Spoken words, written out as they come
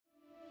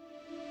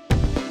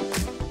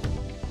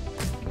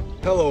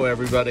Hello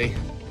everybody.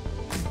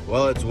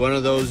 Well, it's one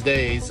of those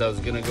days. I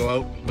was gonna go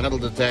out metal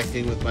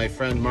detecting with my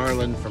friend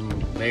Marlon from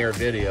Maer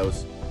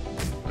Videos.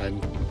 I'm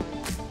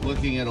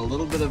looking at a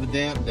little bit of a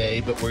damp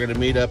day, but we're gonna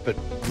meet up at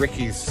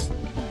Ricky's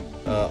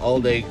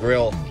all-day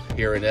grill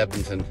here in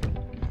Edmonton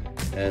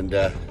and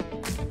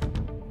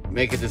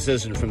make a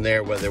decision from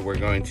there whether we're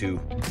going to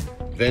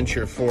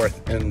venture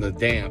forth in the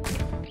damp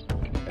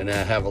and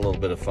have a little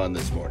bit of fun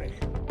this morning.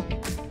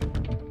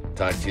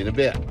 Talk to you in a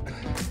bit.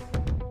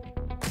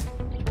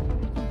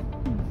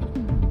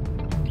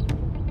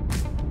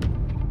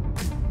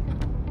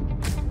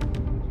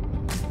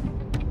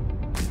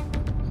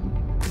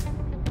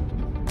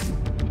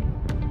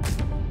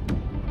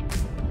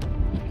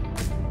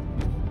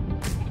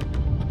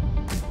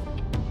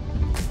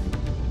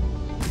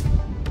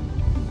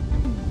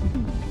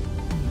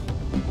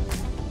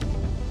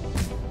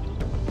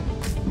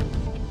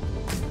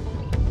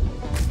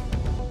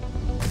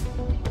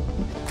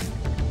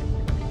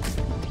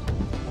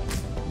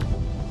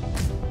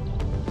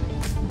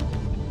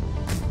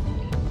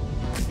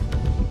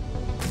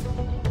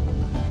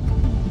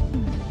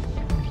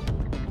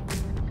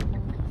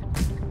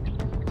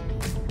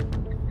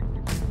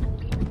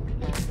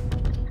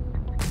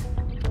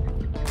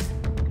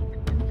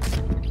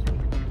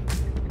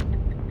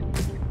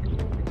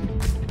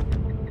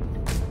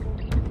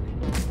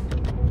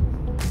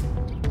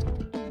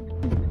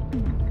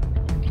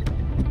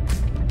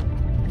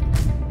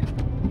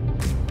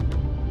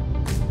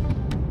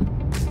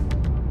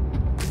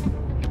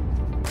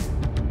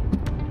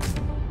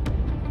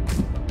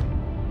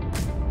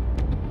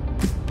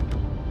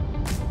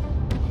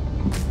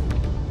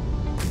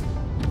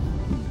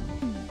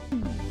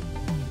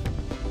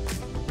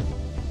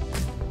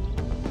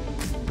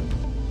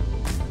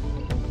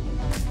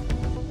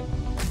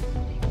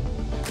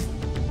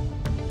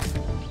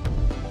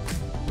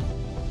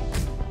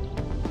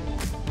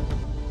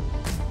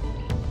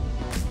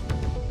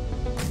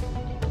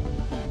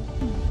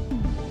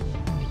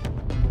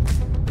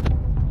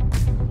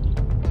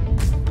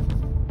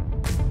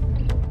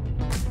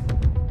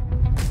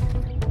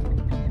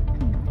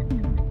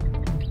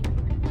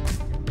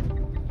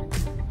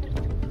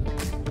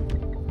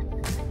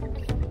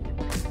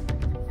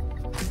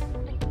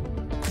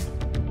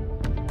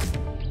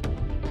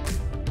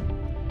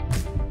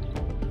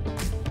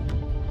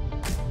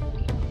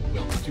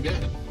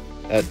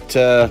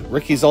 At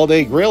Ricky's All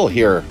Day Grill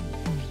here.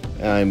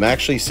 I'm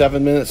actually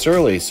 7 minutes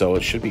early, so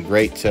it should be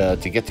great to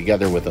get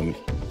together with them.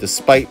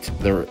 Despite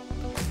the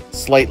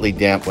slightly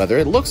damp weather,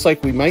 it looks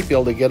like we might be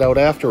able to get out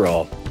after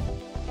all.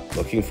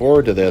 Looking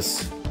forward to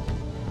this.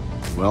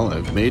 Well,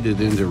 I've made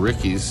it into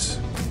Ricky's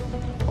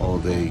All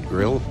Day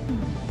Grill,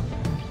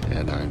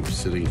 and I'm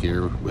sitting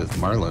here with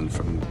Marlon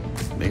from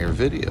Maer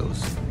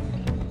Videos.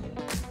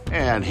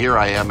 And here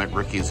I am at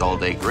Ricky's All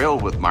Day Grill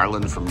with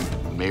Marlon from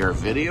Maer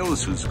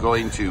Videos, who's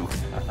going to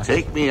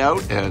take me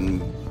out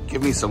and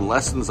give me some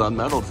lessons on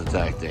metal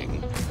detecting.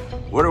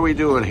 What are we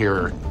doing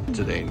here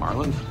today,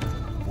 Marlon?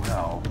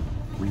 Well,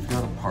 we've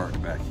got a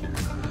part back here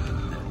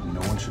that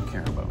no one should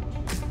care about.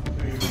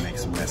 We make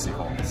some messy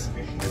holes.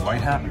 It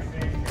might happen.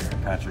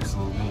 Patrick's a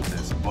little new at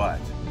this, but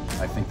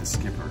I think the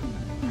skipper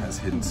has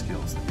hidden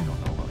skills that we don't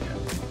know about yet.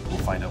 We'll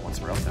find out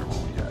once we're out there,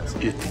 won't we, guys?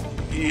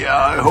 Yeah,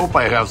 I hope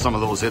I have some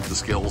of those hidden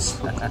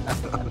skills.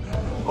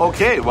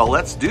 Okay, well,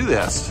 let's do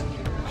this.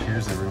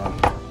 Cheers, everyone.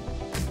 All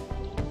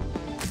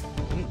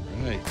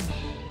right.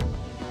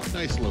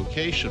 Nice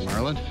location,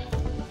 Marlon.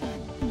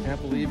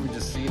 Can't believe we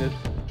just seen it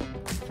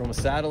from a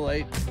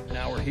satellite.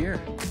 Now we're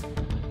here.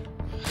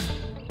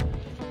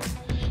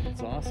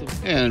 It's awesome.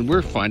 And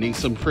we're finding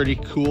some pretty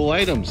cool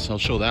items. I'll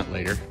show that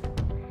later.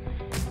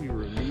 We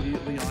were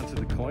immediately onto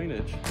the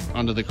coinage.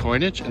 Onto the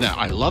coinage? Now,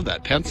 I love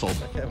that pencil. I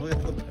can't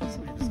believe the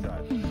pencil we just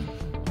got.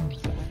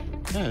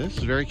 Yeah, this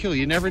is very cool.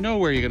 You never know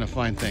where you're going to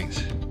find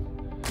things.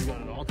 We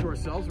got it all to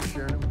ourselves. We're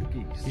sharing it with the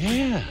geese.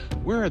 Yeah.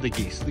 Where are the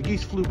geese? The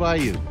geese flew by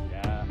you.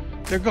 Yeah.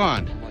 They're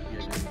gone. I'm lucky I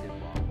didn't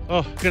get bombed.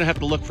 Oh, gonna have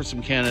to look for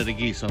some Canada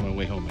geese on my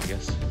way home, I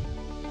guess.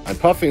 I'm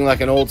puffing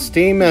like an old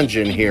steam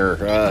engine here.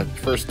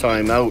 First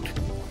time out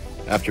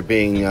after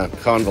being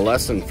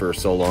convalescent for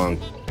so long.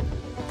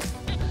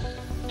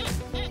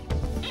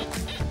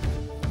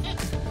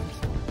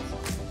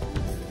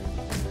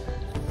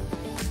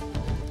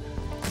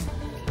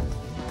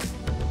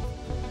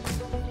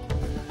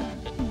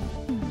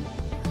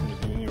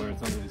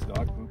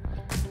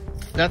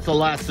 That's the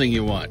last thing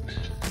you want.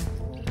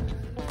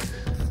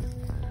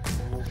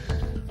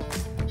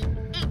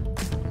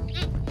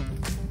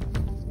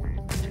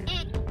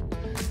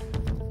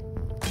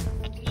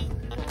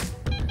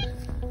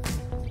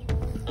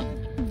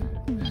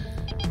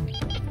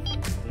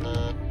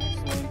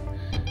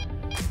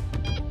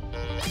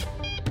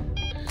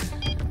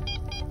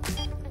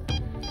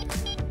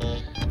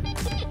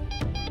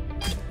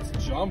 It's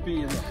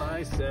jumpy in the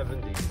high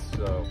 70s,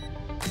 so.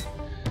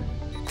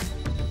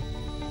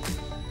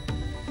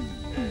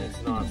 And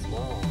it's not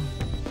small.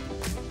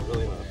 It's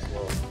really not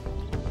small.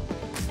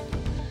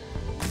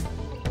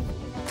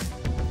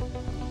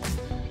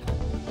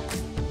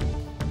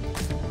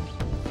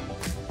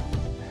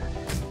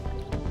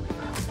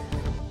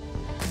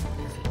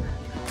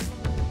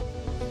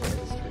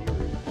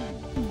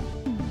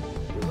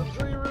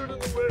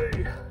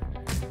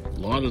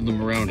 lot of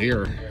them around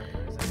here.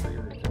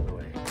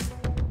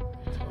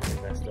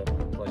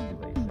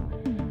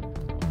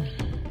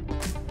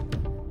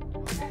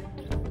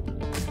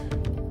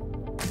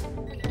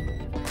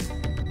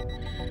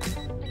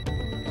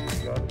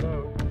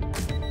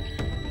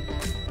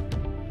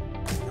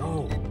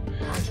 No,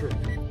 Patrick,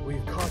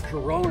 we've caught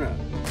Corona.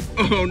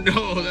 Oh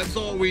no, that's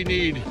all we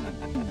need.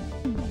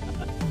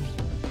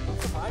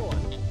 That's a high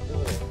one.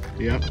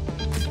 Yep.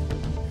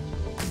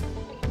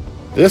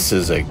 This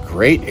is a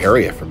great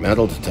area for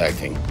metal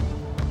detecting.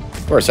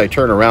 Of course, I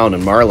turn around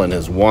and Marlin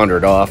has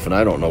wandered off and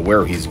I don't know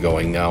where he's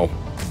going now.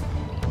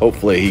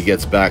 Hopefully he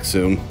gets back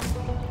soon.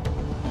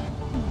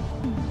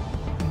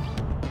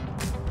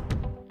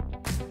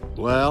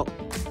 Well,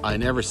 I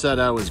never said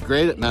I was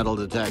great at metal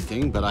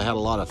detecting, but I had a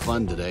lot of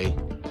fun today.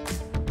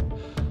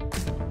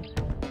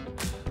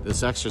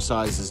 This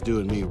exercise is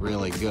doing me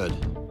really good.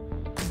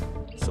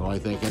 So I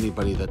think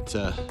anybody that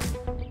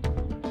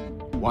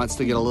wants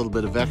to get a little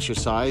bit of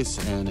exercise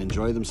and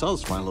enjoy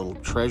themselves, find a little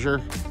treasure,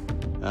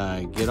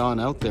 get on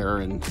out there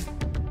and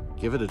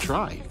give it a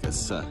try,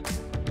 because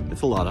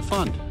it's a lot of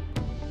fun.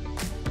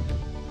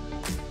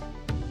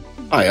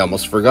 I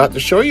almost forgot to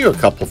show you a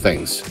couple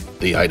things.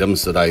 The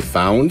items that I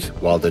found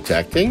while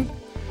detecting,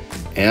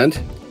 and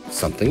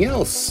something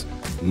else.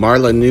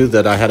 Marlin knew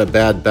that I had a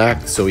bad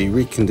back, so he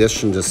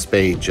reconditioned a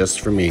spade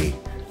just for me.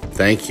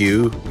 Thank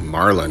you,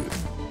 Marlin.